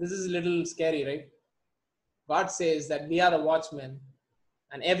 This is a little scary, right? God says that we are the watchmen,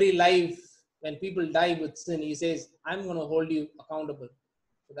 and every life, when people die with sin, He says, I'm going to hold you accountable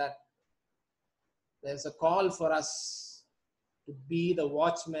for that. There's a call for us to be the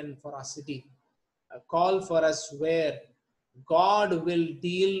watchmen for our city. A call for us where God will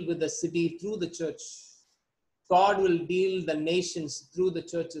deal with the city through the church. God will deal the nations through the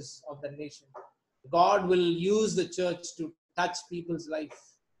churches of the nation. God will use the church to touch people's life.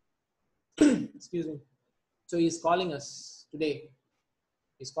 Excuse me. So He is calling us today.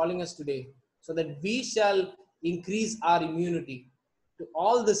 He's calling us today so that we shall increase our immunity to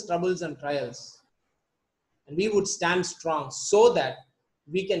all these troubles and trials. And we would stand strong so that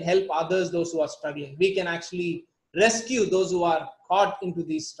we can help others, those who are struggling. We can actually rescue those who are caught into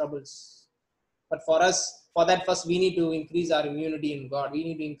these troubles. But for that first, we need to increase our immunity in God. We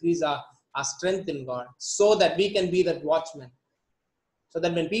need to increase our strength in God so that we can be that watchman. So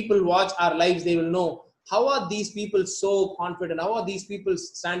that when people watch our lives, they will know, how are these people so confident? How are these people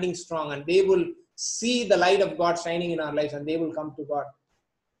standing strong? And they will see the light of God shining in our lives and they will come to God.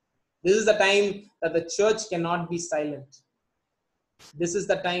 This is the time that the church cannot be silent. This is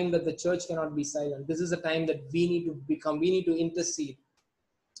the time that the church cannot be silent. This is the time that we need to intercede.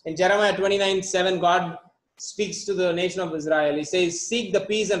 In Jeremiah 29:7, God speaks to the nation of Israel. He says, seek the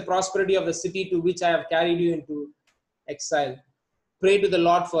peace and prosperity of the city to which I have carried you into exile. Pray to the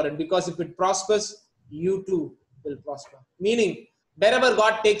Lord for it, because if it prospers, you too will prosper. Meaning, wherever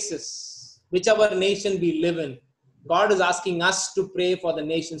God takes us, whichever nation we live in, God is asking us to pray for the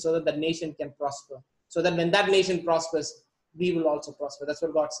nation so that the nation can prosper. So that when that nation prospers, we will also prosper. That's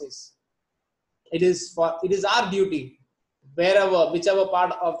what God says. It is our duty, whichever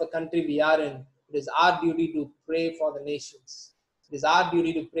part of the country we are in, it is our duty to pray for the nations. It is our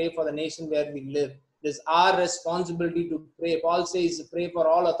duty to pray for the nation where we live. It is our responsibility to pray. Paul says, pray for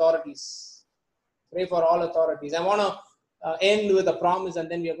all authorities. Pray for all authorities. I want to end with a promise, and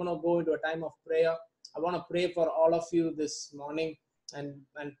then we are going to go into a time of prayer. I want to pray for all of you this morning and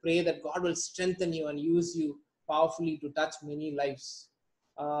pray that God will strengthen you and use you powerfully to touch many lives.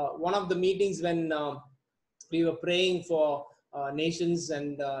 One of the meetings when we were praying for nations,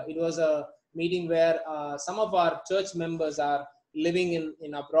 and it was a meeting where some of our church members are living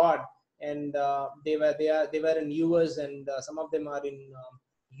in abroad, and they were in US, and some of them are in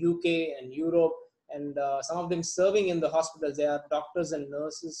UK and Europe, and some of them serving in the hospitals. They are doctors and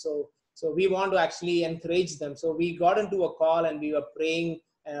nurses. So we want to actually encourage them. So we got into a call and we were praying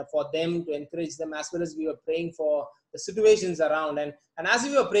for them, to encourage them, as well as we were praying for the situations around. And as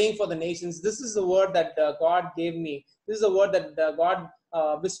we were praying for the nations, this is the word that God gave me. This is the word that God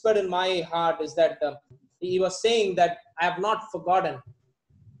whispered in my heart, is that He was saying that I have not forgotten.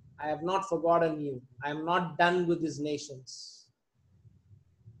 I have not forgotten you. I am not done with these nations.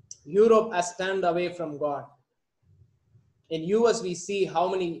 Europe has turned away from God. In US, we see how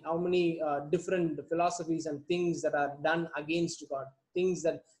many different philosophies and things that are done against God, things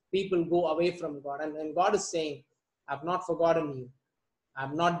that people go away from God. And God is saying, I have not forgotten you. I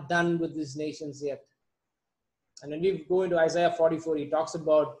am not done with these nations yet. And when we go into Isaiah 44, He talks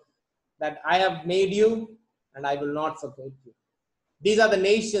about that I have made you and I will not forget you. These are the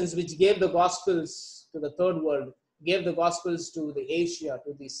nations which gave the gospels to the third world, gave the gospels to the Asia,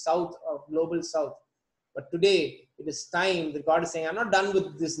 to the south of global south. But today, it is time that God is saying, I'm not done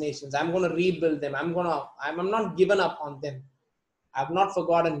with these nations. I'm going to rebuild them. I'm not given up on them. I have not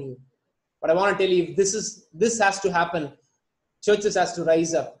forgotten you. But I want to tell you, if this has to happen, churches has to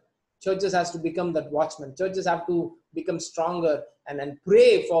rise up. Churches has to become that watchman. Churches have to become stronger and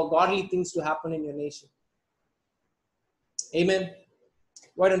pray for godly things to happen in your nation. Amen.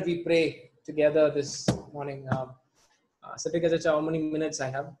 Why don't we pray together this morning? Satyakachacha, how many minutes I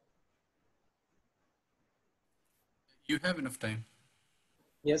have? You have enough time.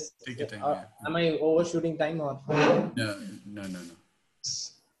 Yes. Take your time. Yeah. Am I overshooting time or? No.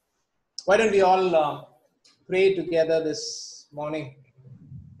 Why don't we all pray together this morning?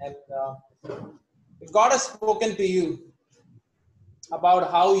 And if God has spoken to you about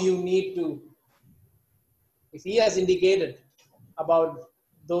how you need to, if He has indicated about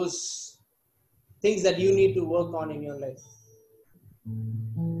those things that you need to work on in your life,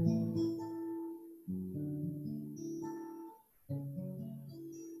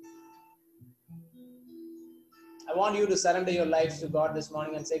 I want you to surrender your lives to God this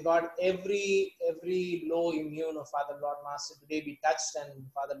morning and say, God, every low immune of Father Lord Master today be touched, and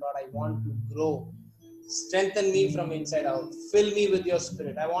Father Lord, I want to grow. Strengthen me from inside out. Fill me with your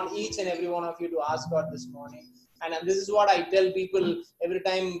Spirit. I want each and every one of you to ask God this morning. And this is what I tell people every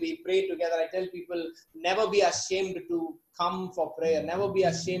time we pray together. I tell people, never be ashamed to come for prayer. Never be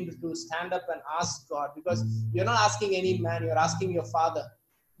ashamed to stand up and ask God, because you're not asking any man, you're asking your Father.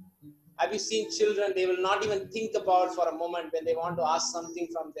 Have you seen children? They will not even think about for a moment when they want to ask something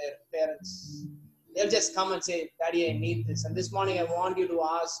from their parents. They'll just come and say, Daddy, I need this. And this morning I want you to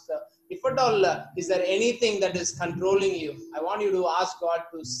ask, if at all, is there anything that is controlling you? I want you to ask God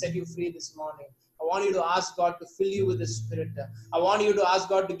to set you free this morning. I want you to ask God to fill you with the Spirit. I want you to ask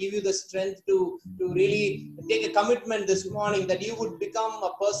God to give you the strength to really take a commitment this morning that you would become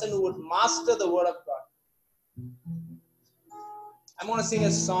a person who would master the Word of God. I'm going to sing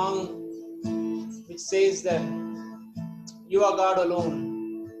a song which says that you are God alone.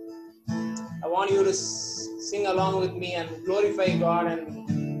 I want you to sing along with me and glorify God. And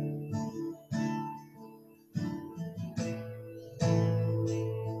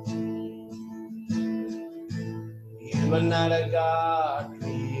you are not a God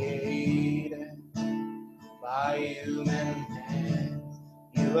created by human hands.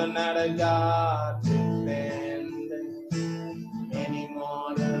 You are not a God dependent any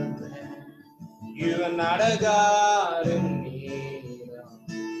more than man. You are not a God in need of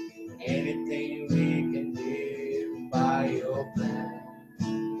anything we can do by your plan.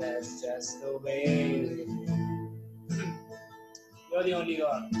 That's just the way it is. You're the only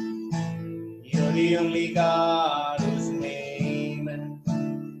God. You're the only God whose name and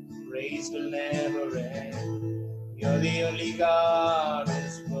praise will never end. You're the only God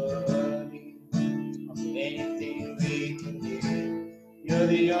who's worthy of anything we can do. You're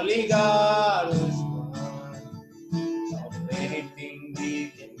the only God who's worthy of anything we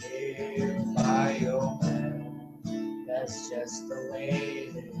can do by your plan. That's just the way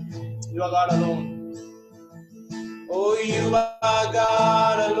it is. You are God alone. Oh, you are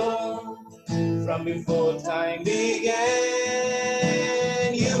God alone. From before time began,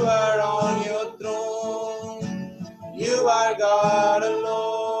 you are on your throne. You are God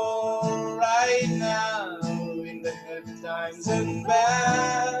alone right now, in the good times and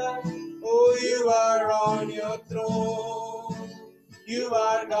bad. Oh, you are on your throne. You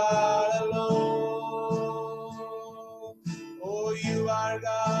are God alone. Oh, you are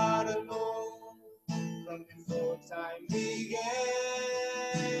God alone. From before time began,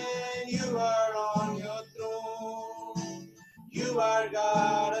 you are on your throne. You are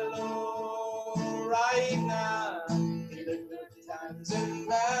God alone right now, in the good times and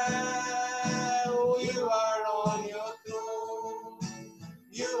bad. Oh, you are on your throne.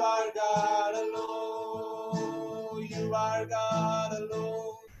 You are God alone. You are God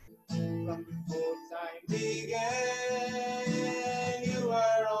alone. From before time began, you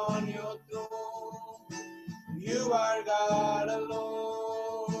are on your throne. You are God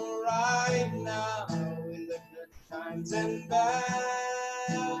alone right now, in the good times and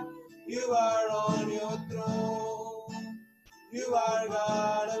bad. You are on your throne. You are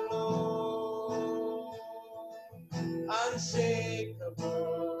God alone.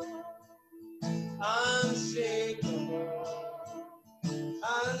 Unshakable, unshakable,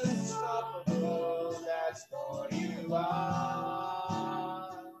 unstoppable, that's what you are.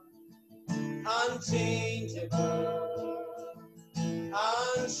 Unchangeable,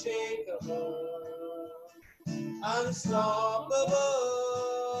 unshakable, unstoppable,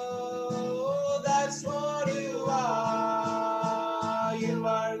 that's what you are. You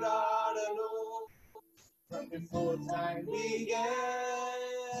are God alone. From before time began,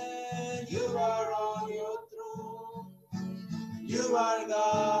 you are on your throne. You are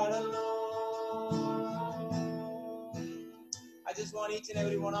God alone. I just want each and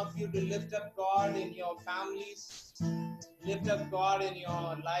every one of you to lift up God in your families. Lift up God in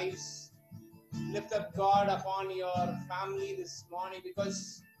your lives. Lift up God upon your family this morning,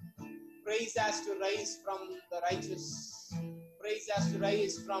 because praise has to rise from the righteous. Praise has to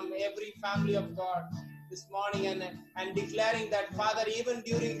rise from every family of God this morning, and declaring that, Father, even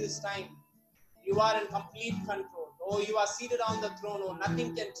during this time, you are in complete control. Oh, you are seated on the throne. Oh,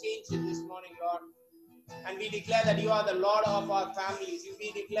 nothing can change it this morning, Lord. And we declare that you are the Lord of our families.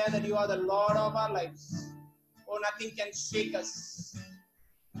 We declare that you are the Lord of our lives. Oh, nothing can shake us.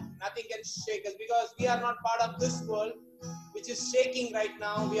 Nothing can shake us, because we are not part of this world which is shaking right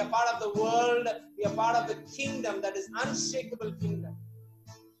now. We are part of the world. We are part of the kingdom that is unshakable kingdom,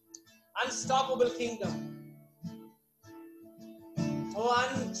 unstoppable kingdom, oh,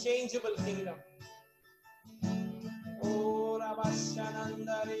 unchangeable kingdom. Oh,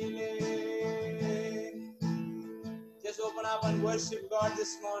 just open up and worship God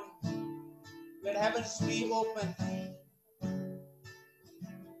this morning. Let heavens be open.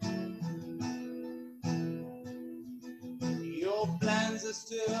 Your plans are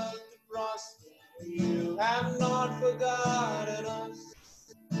still to prosper. You have not forgotten us.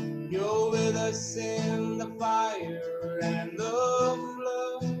 You're with us in the fire and the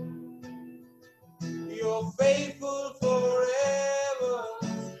flood. You're faithful forever,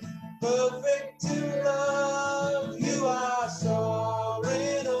 perfect in love. You are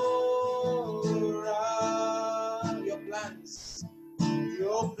sovereign over all your plans.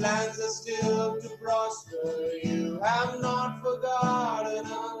 Your plans are still to prosper.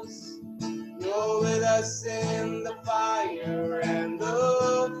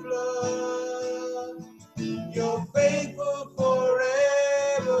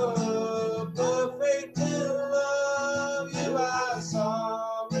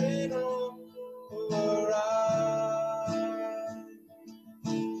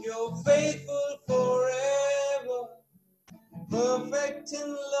 You're faithful forever, perfect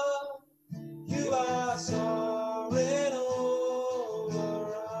in love. You are sovereign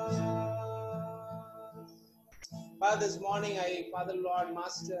over us. Father, this morning Father, Lord,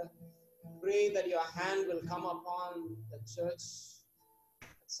 Master, pray that your hand will come upon the church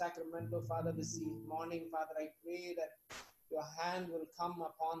at Sacramento, Father, this morning. Father, I pray that your hand will come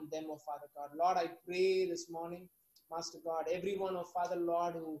upon them, oh Father God. Lord, I pray this morning, Master God, everyone, oh Father,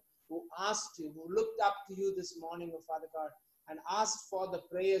 Lord, who asked you, who looked up to you this morning, oh Father God, and asked for the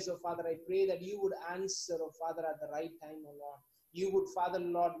prayers, oh Father, I pray that you would answer, oh Father, at the right time, oh Lord. You would, Father,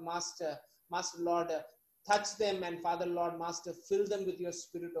 Lord, Master, Lord, touch them, and Father, Lord, Master, fill them with your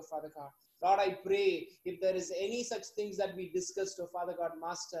Spirit, oh Father God. Lord, I pray if there is any such things that we discussed, oh Father God,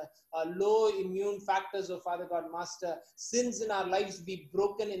 Master, low immune factors, oh Father God, Master, sins in our lives be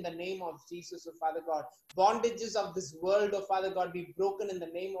broken in the name of Jesus, oh Father God. Bondages of this world, oh Father God, be broken in the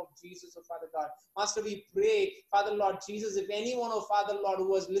name of Jesus, oh Father God. Master, we pray, Father Lord Jesus, if anyone, oh Father Lord, who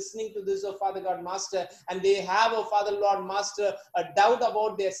was listening to this, oh Father God, Master, and they have, oh Father Lord, Master, a doubt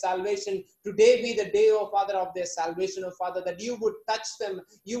about their salvation, today be the day, oh Father, of their salvation, oh Father, that you would touch them,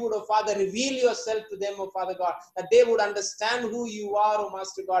 you would, oh Father, reveal yourself to them, oh Father God, that they would understand who you are, oh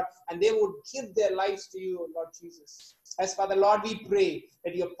Master God, and they would give their lives to you, oh Lord Jesus. As Father Lord, we pray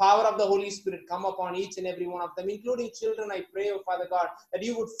that your power of the Holy Spirit come upon each and every one of them, including children. I pray, oh Father God, that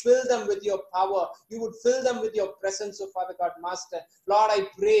you would fill them with your power. You would fill them with your presence, oh Father God, Master. Lord, I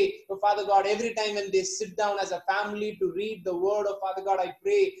pray, oh Father God, every time when they sit down as a family to read the word, oh Father God, I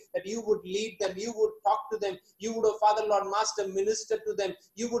pray that you would lead them. You would talk to them. You would, oh Father Lord, Master, minister to them.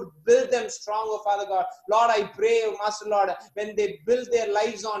 You would build them strong, oh Father God. Lord, I pray, oh Master Lord, when they build their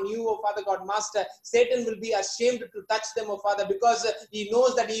lives on you, oh Father God, Master, Satan will be ashamed to touch them, oh Father, because he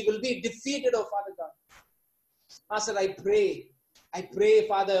knows that he will be defeated, oh Father God. Master, I pray,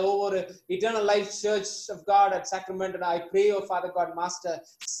 Father, over Eternal Life Church of God at Sacramento. I pray, oh Father God, Master,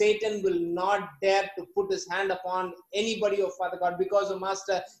 Satan will not dare to put his hand upon anybody, oh Father God, because, oh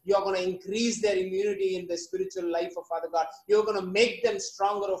Master, you're going to increase their immunity in their spiritual life, oh Father God. You're going to make them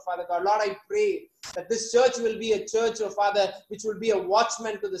stronger, oh Father God. Lord, I pray that this church will be a church, oh Father, which will be a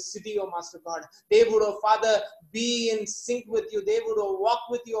watchman to the city, oh Master God. They would, oh Father, be in sync with you. They would walk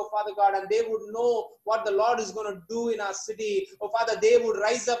with you, oh Father God, and they would know what the Lord is going to do in our city. Oh Father, they would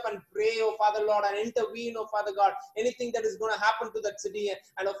rise up and pray, oh Father Lord, and intervene, oh Father God, anything that is going to happen to that city.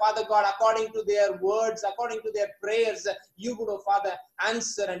 And oh Father God, according to their words, according to their prayers, you would, oh Father,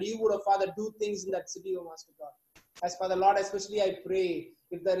 answer, and you would, oh Father, do things in that city, oh Master God. As Father Lord, especially I pray,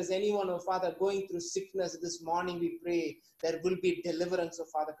 if there is anyone, oh Father, going through sickness this morning, we pray there will be deliverance, oh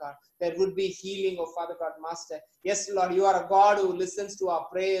Father God. There will be healing, oh Father God, Master. Yes, Lord, you are a God who listens to our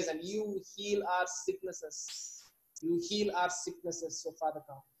prayers, and you heal our sicknesses. You heal our sicknesses, oh Father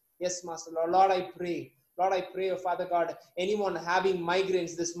God. Yes, Master Lord. Lord, I pray. Lord, I pray, oh Father God, anyone having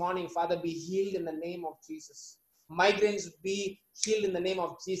migraines this morning, Father, be healed in the name of Jesus. Migraines be healed in the name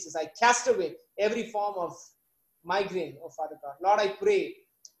of Jesus. I cast away every form of migraine, oh Father God. Lord, I pray,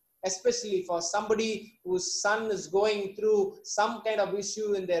 especially for somebody whose son is going through some kind of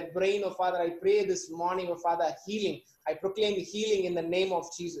issue in their brain, oh Father, I pray this morning, oh Father, healing. I proclaim healing in the name of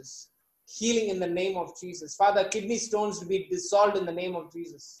Jesus. Healing in the name of Jesus. Father, kidney stones to be dissolved in the name of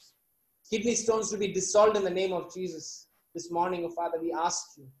Jesus. Kidney stones to be dissolved in the name of Jesus. This morning, oh Father, we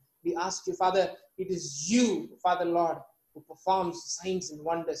ask you, Father, it is you, Father Lord, who performs signs and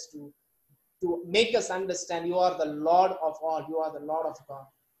wonders to make us understand you are the Lord of all. You are the Lord of God.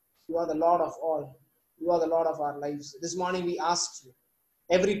 You are the Lord of all. You are the Lord of our lives. This morning we ask you,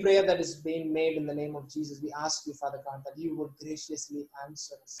 every prayer that is being made in the name of Jesus, we ask you, Father God, that you would graciously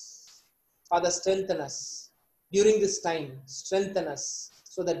answer us. Father, strengthen us. During this time, strengthen us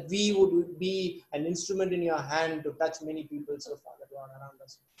so that we would be an instrument in your hand to touch many people, so Father God, around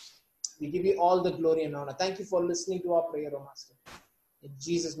us. We give you all the glory and honor. Thank you for listening to our prayer, O Master. In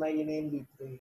Jesus' mighty name we pray.